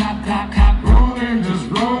drop top, cop, rolling, just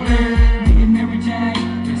rolling. Me and Mary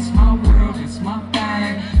Jane, it's my world, it's my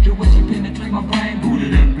thing. The way she penetrate my brain,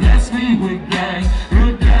 booted and bless me with gang,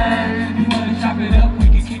 good gang. You wanna chop it up, we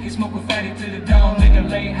can kick it, smoke a fatty to the dome. Nigga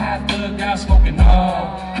lay high, thug out, smoking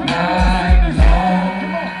all night long.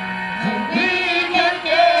 We can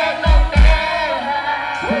get no better.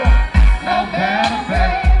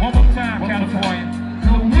 One more time, California.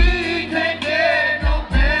 We can't get no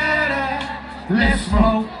better. Let's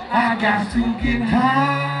smoke. I got to get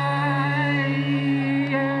high.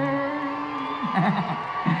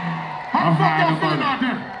 How the fuck y'all feeling out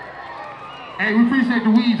there? Hey, we appreciate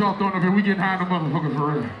the weed y'all throwing up here. We getting high in the motherfuckers for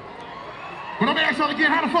real. But let me ask y'all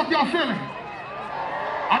again, how the fuck y'all feeling?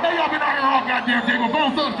 I know y'all been out here all goddamn day, but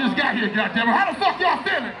both of us just got here, goddamn it. How the fuck y'all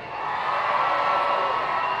feeling?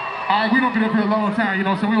 All right, we don't get up here a long time, you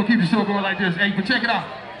know, so we're gonna keep the show going like this. Hey, but check it out.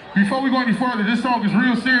 Before we go any further, this song is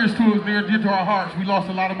real serious to us, near dear to our hearts. We lost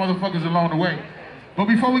a lot of motherfuckers along the way. But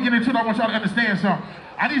before we get into it, I want y'all to understand something.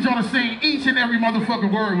 I need y'all to sing each and every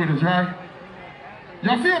motherfucking word with us, right?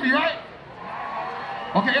 Y'all feel me, right?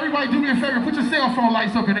 Okay, everybody do me a favor. Put your cell phone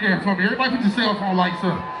lights up in the air for me. Everybody put your cell phone lights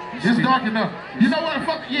up. It's dark enough. You know what?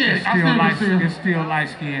 Fuck yeah. It's still light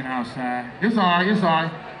skin outside. It's all right. It's all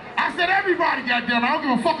right. I said everybody, goddamn. I don't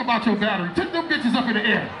give a fuck about your battery. Took them bitches up in the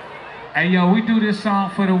air. Hey yo, we do this song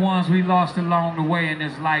for the ones we lost along the way in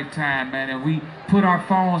this lifetime, man. And we put our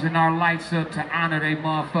phones and our lights up to honor they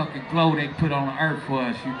motherfucking glow they put on the earth for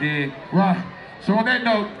us. You dig? Right. So on that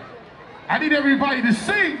note, I need everybody to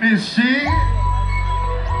sing this shit.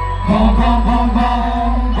 Boom, boom, boom, boom,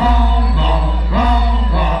 boom, boom, boom,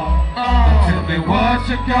 boom. Tell me what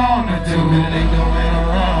you gonna do. It ain't nowhere to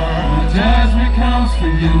run. When judgment comes for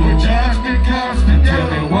you. When judgment comes for you. Tell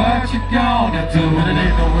me what you gonna do. It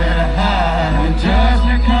ain't nowhere to hide. When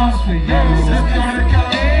judgment comes for you.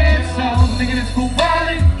 It's so nigga, this cool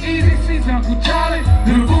wallet. Easy seats, Uncle Charlie.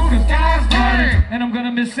 Little boo, cause God's burning. And I'm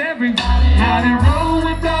gonna miss everybody. How they roll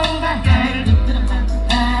with those I hate.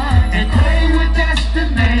 And play with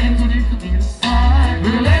destiny.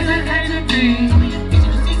 Little legend came to be.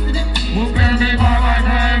 We'll burn me by like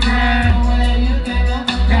grand.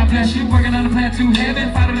 God bless you, working on the path to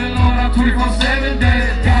heaven. Follow the Lord out 24/7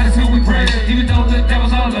 days. God is who we praise. Even though the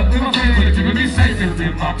devil's all up with my friends, but if you can be safe, then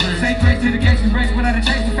live my praise. Say grace to the gates, race without a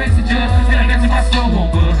chase to face the judge. And I guess my soul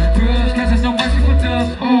won't budge. Grudge, cause there's no mercy for us.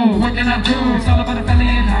 Ooh, what can I do? It's all about the family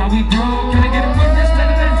and how we grow. Can I get a witness to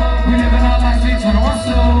the dance? We live in our lives, we turn our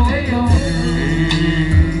soul. Hey, yo.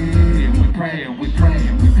 And we pray, and we pray,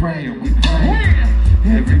 and we pray, and we pray.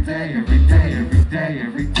 Every day, every day, every day,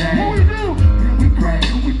 every day. What we do? And we pray,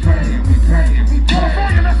 and we pray, and we pray, and we pray.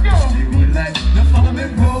 California, let's go. We like the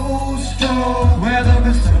following roadshow, where the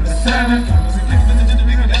rest of the seven comes and listen to the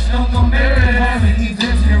big that's no merit. Having he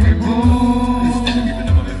just carry booze. Instead of keeping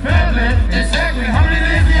up with family, exactly how many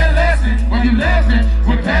days we are lasting? When you laughing,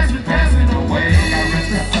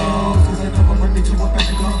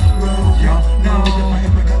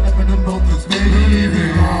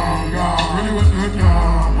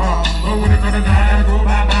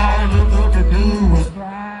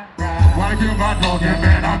 to my dog, yeah,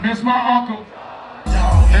 man, I miss my uncle.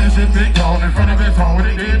 And shit big dog in front of his home, what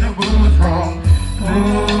he did, the boo was wrong.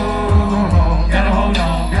 Gotta hold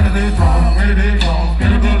on, gotta live strong, when it is wrong.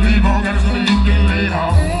 Gotta believe on, gotta so that you can lay it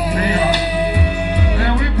on.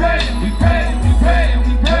 And we pray, we pray, we pray,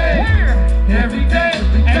 we pray. Every day,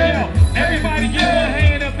 Hey, yo, everybody give a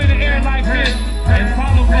hand up in the air like this and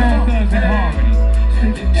follow Bone Thugs in Harmony.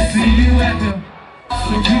 see you at the,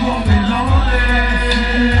 so you won't be lonely.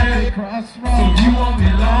 So you won't be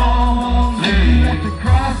lonely. At the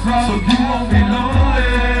crossroads, so you won't be lonely.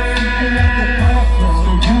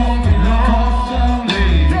 So you won't be lonely.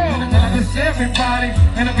 And I miss everybody,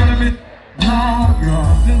 and I'm gonna miss long,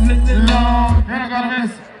 long, and I'm gonna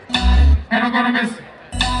miss, and I'm gonna miss,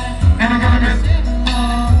 and I'm gonna miss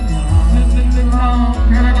long,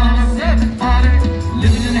 and I'm gonna miss everybody.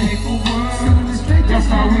 Living in a hateful world. That's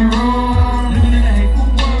how we roll. Living in a hateful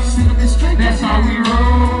world. That's how we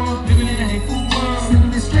roll. Living in a hateful world.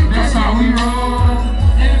 That's how we roll.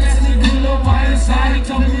 And that's the good little boy inside. He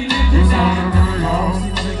told me we live It's this all out.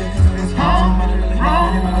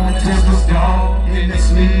 wrong. Just a stone. In the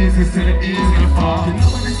sneeze, it's to the ease and the fall.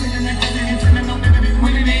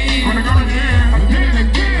 When I go again,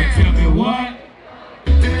 again. Tell me what?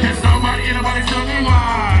 Can somebody, anybody tell me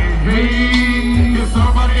why? Hey, can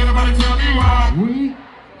somebody, anybody tell me why?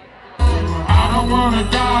 I don't wanna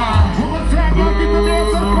die. One more time, y'all keep the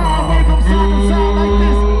dance up, power. Make them sound like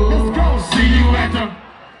this. Let's go. See you at the,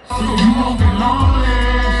 so you won't be lonely.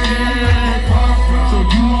 So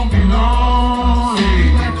you won't be lonely.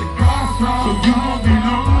 So you won't be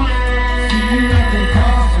lonely.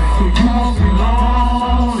 So you won't be lonely.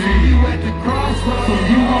 So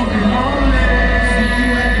you won't be lonely.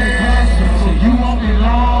 So you won't be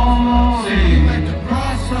lonely.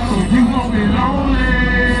 So you won't be lonely.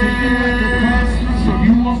 So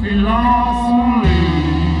you won't be lonely.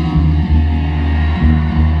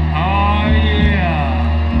 Oh yeah.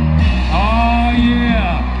 Oh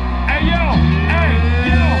yeah. Hey yo, hey,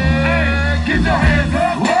 Get your hands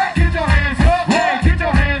up. What? Get your hands up. What? Get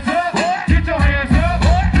your hands up. What? Get your hands up.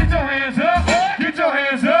 What? Get your hands up. What? Get your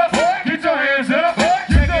hands up. What? Get your hands up. What?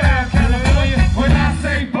 Check it out, California. When I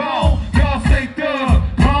say bone, y'all say thug.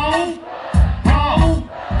 Bone, bone.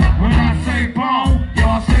 When I say bone,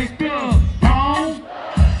 y'all say thug. Bone,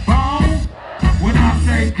 bone. When I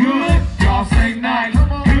say good, y'all say nice. Good,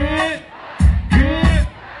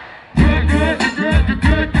 good, good, good, good,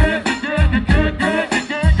 good, good, good, good, good,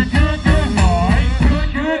 good.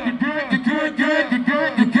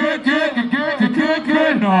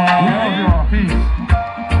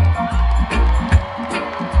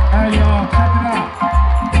 Hey y'all, check it out.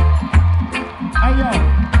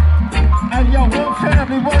 Hey yo, one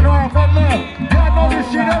family, one arm, one love. Y'all know this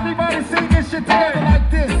shit, everybody sing this shit together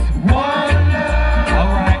like this. One love.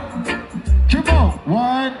 alright. Come on.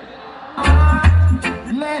 One.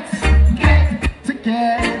 Let's get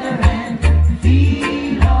together and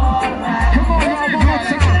feel alright. Come on, y'all, one more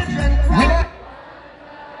time. What?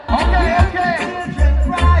 Okay.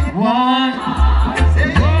 One.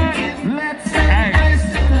 Let's say praise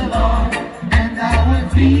to the Lord, and I will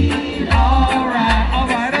feel alright.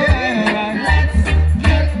 Alright. Let's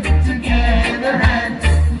get together and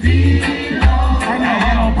feel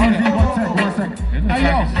alright. One second.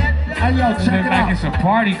 Hey yo, check it out. It's a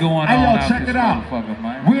party going on. Hey yo, out check this it out. motherfucker,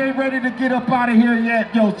 man. We ain't ready to get up out of here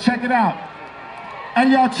yet. Yo, check it out.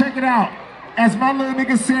 Hey y'all, check it out. As my little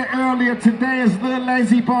nigga said earlier, today is Lil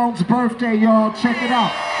Lazy Bones' birthday, y'all. Check it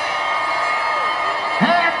out.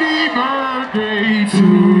 Happy birthday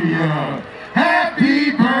to ya.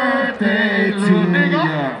 Happy birthday to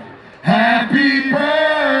ya. Happy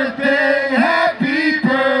birthday, happy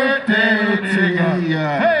birthday to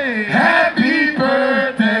ya. Hey, happy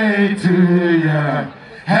birthday to ya.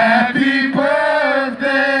 Happy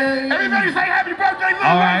birthday. Everybody say happy birthday, Lil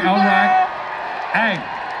Alright, Lazy alright. Bones. Hey.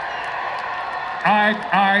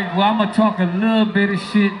 Alright, well, I'm gonna talk a little bit of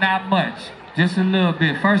shit, not much. Just a little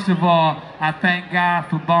bit. First of all, I thank God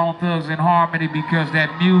for Bone Thugs in Harmony because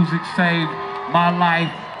that music saved my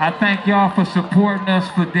life. I thank y'all for supporting us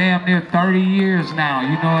for damn near 30 years now.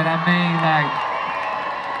 You know what I mean? Like,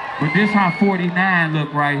 but this how 49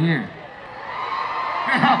 look right here.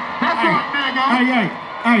 That's right, nigga.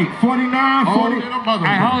 Hey, 49, 40.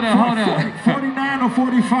 Hey, hold up. 49 or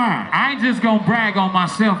 45? I ain't just gonna brag on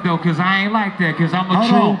myself though, cause I ain't like that, cause I'm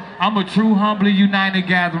a true, humbly united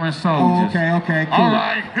gathering soldiers. Oh, okay, cool. All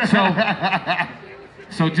right,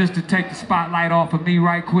 so just to take the spotlight off of me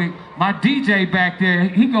right quick, my DJ back there,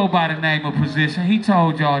 he go by the name of Position. He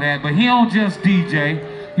told y'all that, but he don't just DJ.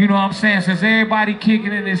 You know what I'm saying? Since everybody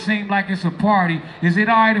kicking it, it seems like it's a party. Is it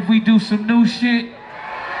all right if we do some new shit?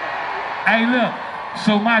 Hey, look.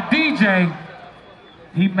 So my DJ,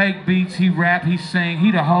 he make beats, he rap, he sing,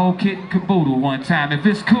 he the whole kit and caboodle one time. If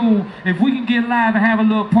it's cool, if we can get live and have a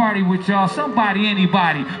little party with y'all, somebody,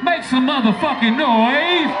 anybody, make some motherfucking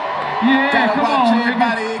noise. Yeah, gotta come watch on,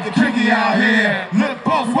 everybody, nigga. it get tricky out here. Look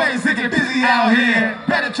both ways, it get busy out here.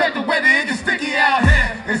 Better check the weather, it get sticky out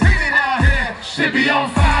here. It's heated out here, shit be on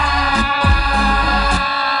fire.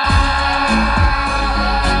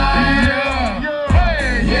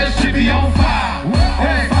 Yeah, shit be on fire.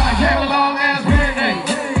 Hey, came a long ass way.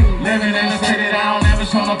 Living in the city, I don't ever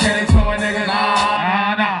show no pity to a nigga.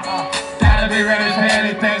 Nah. Gotta be ready for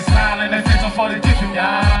anything, smiling and fixing for the kitchen.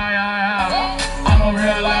 I'm a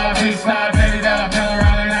real live east side baby that I feel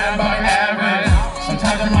around and that bucket average.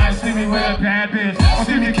 Sometimes you might see me with a bad bitch, or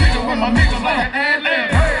see me kicking with my niggas like an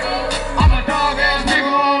ad-lib. I'm a dog ass nigga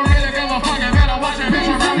who don't really give a fuck and better watch a bitch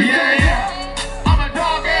around me. Yeah. I'm a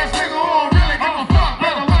dog ass nigga who don't really give a fuck,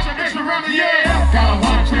 better watch a bitch around me. Yeah. Gotta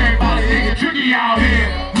watch everybody, it get tricky out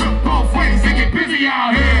here. Look both ways, it get busy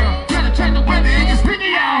out here. Gotta check the weather, it get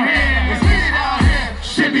sticky out here. It's heated out here,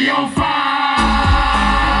 shit be on fire.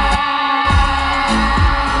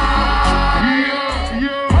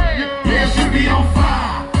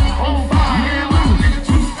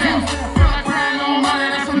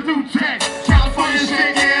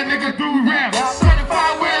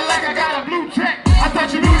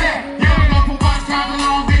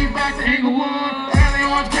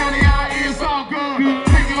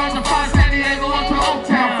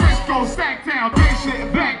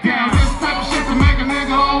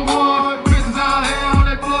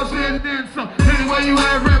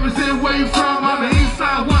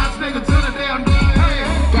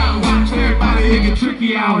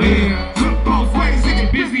 Tricky out here. Look both ways, it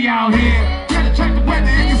get busy out here. Gotta check the weather,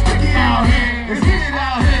 it get sticky out here. It's heated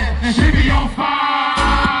out here, and shit be on fire.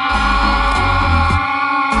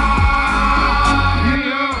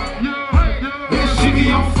 Yeah, shit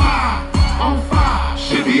be on fire,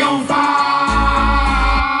 shit be on fire.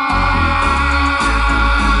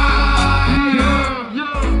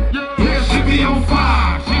 Yeah, shit be on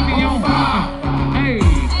fire, shit be on fire. Hey,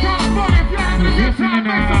 California, if y'all in the good time,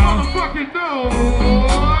 make some motherfucking noise.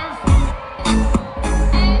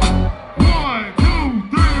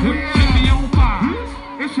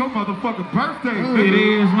 Motherfucking birthday, it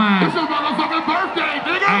is mine. It's your motherfucking birthday,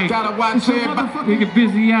 nigga. Hey, gotta watch it. We get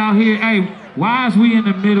busy out here. Hey, why is we in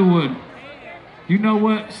the middle of? You know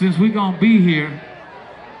what? Since we gonna be here,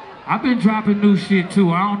 I've been dropping new shit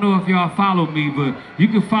too. I don't know if y'all follow me, but you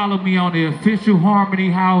can follow me on the official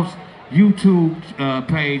Harmony House YouTube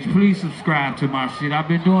page. Please subscribe to my shit. I've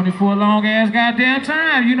been doing it for a long ass goddamn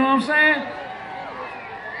time. You know what I'm saying?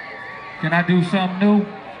 Can I do something new?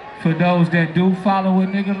 For those that do follow a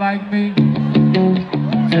nigga like me,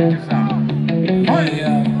 check this out.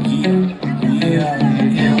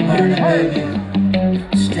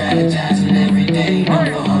 Strategizing every day,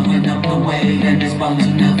 never hugging up the way, and this bones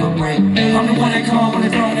will never break. I'm the one that call when they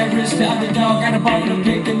throw that wrist, the underdog, got a ball to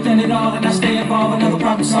pick and done it all, and I stay involved, another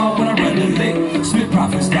problem solved when I run the lick. Split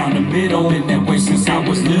profits down the middle, been that way since I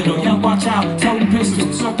was little. Young, watch out, toting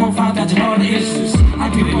pistols, so profile, dodging all the issues. I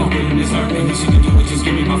get it up in this earth, and you should do it, just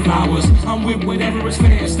give me my flowers. I'm with whatever is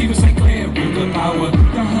fair, Steven St. Clair, real good power.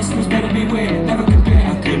 The hustlers better beware, never compare,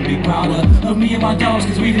 I couldn't be prouder of me and my dogs,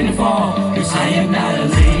 cause we didn't fall. Cause I am not a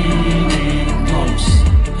leaning post,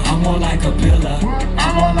 I'm more like a pillar.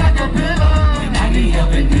 I'm more like a pillar. When I need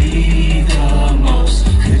help and need the most,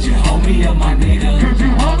 could you hold me up, my nigga? Could you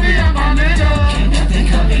hold me up, my nigga? Can't nothing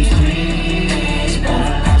come between us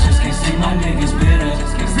both. I just can't see my niggas bitter.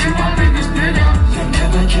 See my niggas bitter. You'll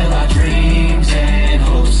never kill our dreams and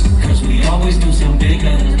hopes, cause we always do some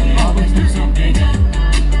bigger. We always do some bigger.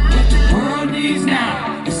 What the world needs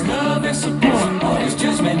now is love and support. All this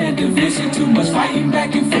judgment and division, too much fighting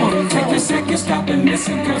back and forth. Take a second, stop and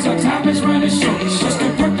listen, cause our time is running short. What's the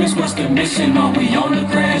purpose, what's the mission? Are we on the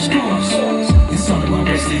crash course? It's only one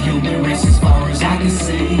race, the human race, as far as I can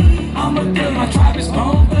see. I'm a girl, my tribe is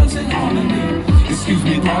bone, thugs in harmony. Excuse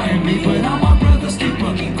me, pardon me, but I'm my brother's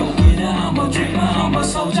keeper. Keep go getter, I'm a dreamer, I'm a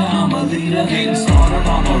soldier, I'm a leader. Getting smarter,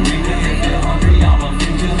 I'm a reader. If you're hungry, I'm a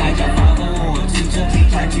feed you like your father or a teacher.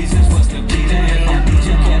 Like Jesus, what's the beater? If I need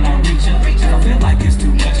you, can I reach you? I feel like it's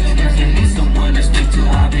too much. If you need someone to speak to,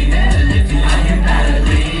 I'll be there to lift you. I am not a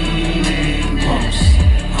leaning post,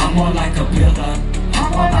 I'm more like a pillar.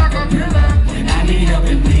 I'm more like a pillar. When I need help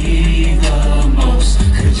and need the most,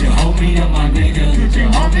 could you hold me up, my nigga? Could you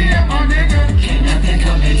hold me up, my nigga? Can't nothing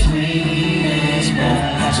come between us both.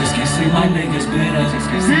 I just can't see my niggas bitter.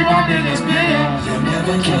 See my niggas bitter. You'll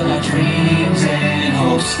never kill our dreams and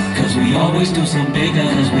hopes, cause we always do some bigger.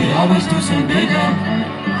 Cause we always do some bigger.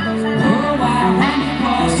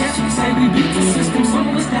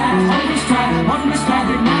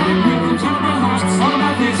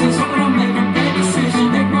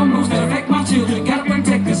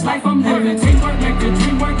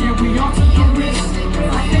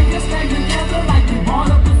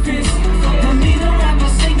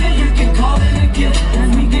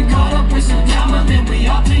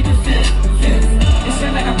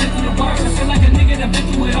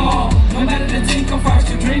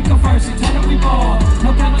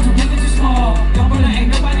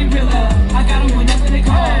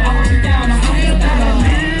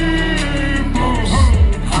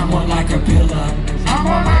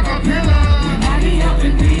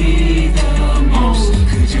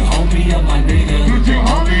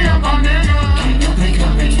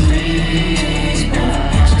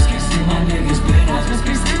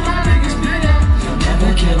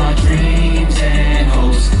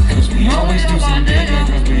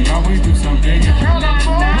 nigga. Count on,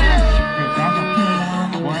 boy. Cause I'm a pillar,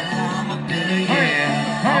 I'm a pillar,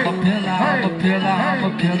 yeah. I'm a pillar, I'm a pillar, I'm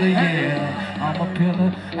a pillar, yeah. I'm a pillar.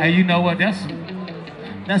 Hey, you know what? That's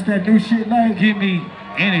that new shit, like, give me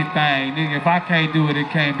anything, nigga. If I can't do it, it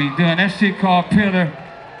can't be done. That shit called Pillar.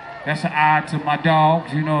 That's an ode to my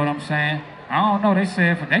dogs, you know what I'm saying? I don't know, they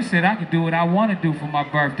said I could do what I want to do for my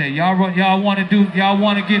birthday. Y'all want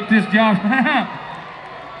to get this, y'all?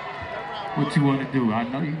 What you want to do? I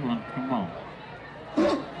know you want to, come on.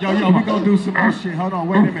 Yo, we gonna do some more shit. Hold on,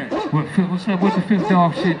 wait a minute. What's up? What's the fifth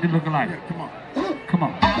dog shit looking like? Yeah, come on. Come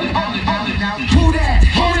on. Who that?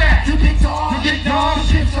 Who that? The big dog. The big dog.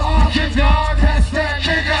 The big dog. The big dog. That's that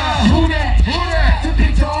nigga. Who that? Who that? The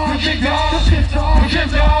big dog. The big dog. The big dog. The big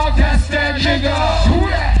dog. That's that nigga. Who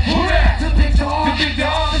that? Who that? The big dog. The big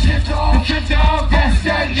dog. The big dog. The big dog. That's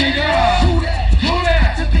that nigga. Who that? Who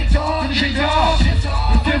that? The big dog. The big dog.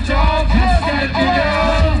 The big dog. That's that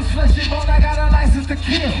nigga. Flesh and bone, I got a license to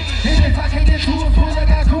kill. And if I can't get to a fool, I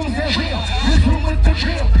got goons that will. This room with the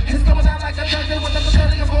real. It's coming out like a thunder with the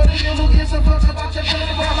study of all the you. Who gives a fuck about your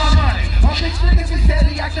feeling about my money? My bitch niggas is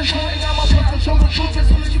steady, acting funny. I'm a put show the truth as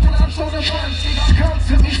soon as you put out show the fun. Come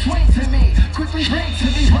to me, swing to me, quickly bring to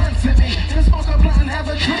me, run to me. Then smoke a blunt and have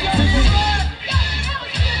a drink to me.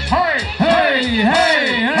 Hey, hey,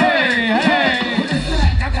 hey, hey, hey. With this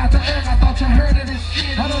slack, I got the egg, I thought you heard of this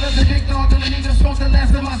shit. I know that the big dog don't need to smoke the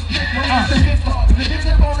last of my spit. Well, that's the big dog. The big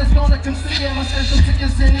dog is gonna conceal my special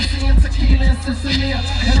tickets in and seeing tequila and Sicily.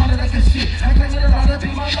 And all of that good shit. I claim it all to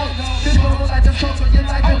be my logo. This logo like the smoke, so you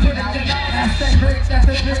like to put out your light. That's that break, that's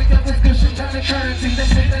the break of this good shit. Turn the currency, they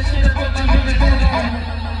take that shit and put my niggas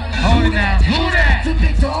down. Hold it now. Who that? The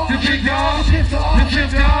big dog, The big dog. the big dog, The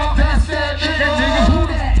big dog. that's that nigga. Who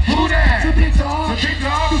that? Who that? The big dog, The big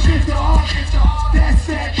dog. the big dog, that's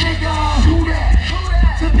that nigga. Who that?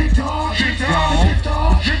 The big dog, Big dog. the big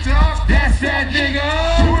dog, Big dog. That's that nigga.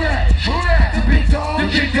 who that? Who that? The big dog, The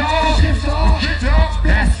big dog. the big dog, Big dog.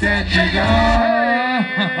 That's that nigga.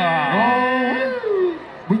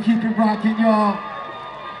 We keep it rocking, y'all.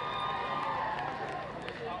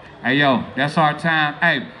 Hey, yo, that's our time.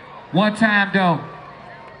 Hey, one time, though.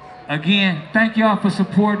 Again, thank y'all for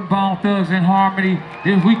supporting Bone Thugs and Harmony.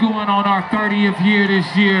 We going on our 30th year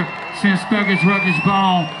this year since Thuggish Ruggish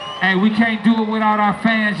Bone. Hey, we can't do it without our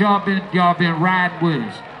fans. Y'all been riding with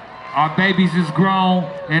us. Our babies is grown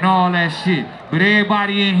and all that shit. But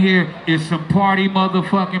everybody in here is some party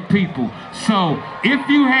motherfucking people. So, if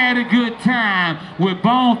you had a good time with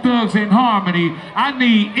Bone Thugs and Harmony, I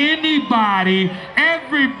need anybody,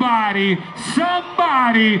 everybody,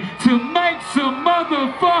 somebody to make some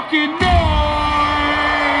motherfucking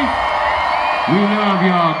noise. We love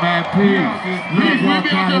y'all, man. Please.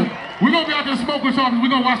 We're gonna be out there smoking something. We're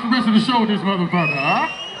gonna watch the rest of the show with this motherfucker, huh?